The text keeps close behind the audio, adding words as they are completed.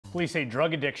Police say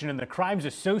drug addiction and the crimes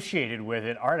associated with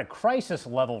it are at a crisis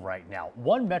level right now.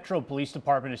 One Metro Police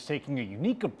Department is taking a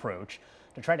unique approach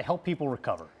to try to help people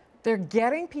recover. They're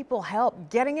getting people help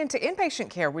getting into inpatient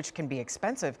care, which can be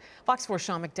expensive. Fox 4's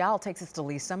Sean McDowell takes us to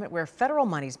Lee Summit, where federal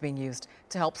money is being used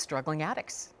to help struggling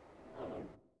addicts.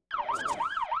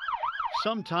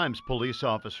 Sometimes police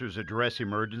officers address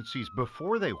emergencies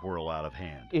before they whirl out of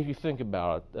hand. If you think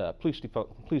about it,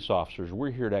 police officers,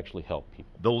 we're here to actually help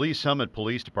people. The Lee Summit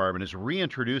Police Department is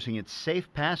reintroducing its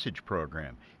Safe Passage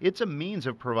program. It's a means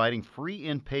of providing free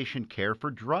inpatient care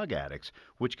for drug addicts,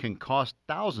 which can cost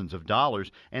thousands of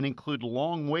dollars and include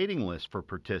long waiting lists for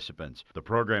participants. The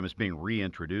program is being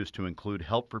reintroduced to include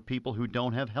help for people who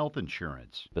don't have health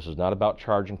insurance. This is not about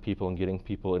charging people and getting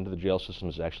people into the jail system.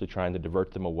 It's actually trying to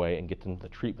divert them away and get them the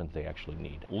treatment they actually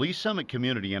need. Lee Summit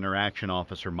Community Interaction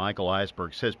Officer Michael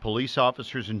Eisberg says police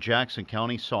officers in Jackson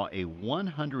County saw a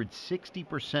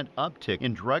 160% uptick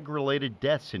in drug-related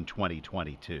deaths in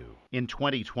 2022. In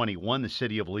 2021, the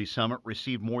city of Lee Summit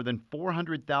received more than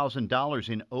 $400,000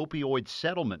 in opioid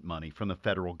settlement money from the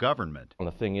federal government. And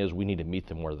the thing is, we need to meet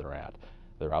them where they're at.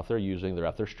 They're out there using, they're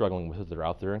out there struggling with it, they're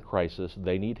out there in crisis,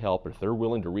 they need help. If they're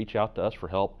willing to reach out to us for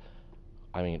help,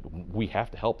 I mean, we have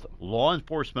to help them. Law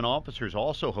enforcement officers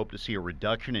also hope to see a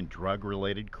reduction in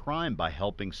drug-related crime by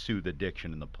helping soothe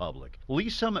addiction in the public. Lee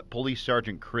Summit Police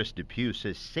Sergeant Chris Depew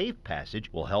says Safe Passage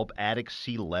will help addicts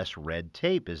see less red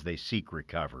tape as they seek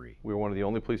recovery. We're one of the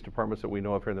only police departments that we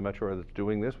know of here in the metro area that's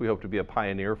doing this. We hope to be a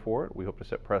pioneer for it. We hope to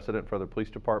set precedent for other police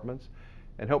departments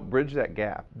and help bridge that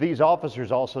gap. These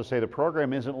officers also say the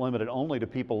program isn't limited only to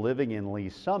people living in Lee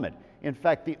Summit. In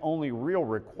fact, the only real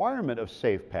requirement of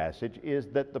Safe Passage is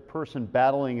that the person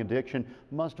battling addiction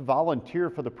must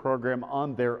volunteer for the program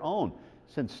on their own,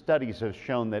 since studies have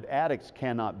shown that addicts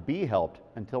cannot be helped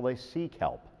until they seek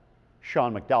help.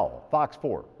 Sean McDowell, Fox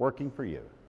 4, working for you.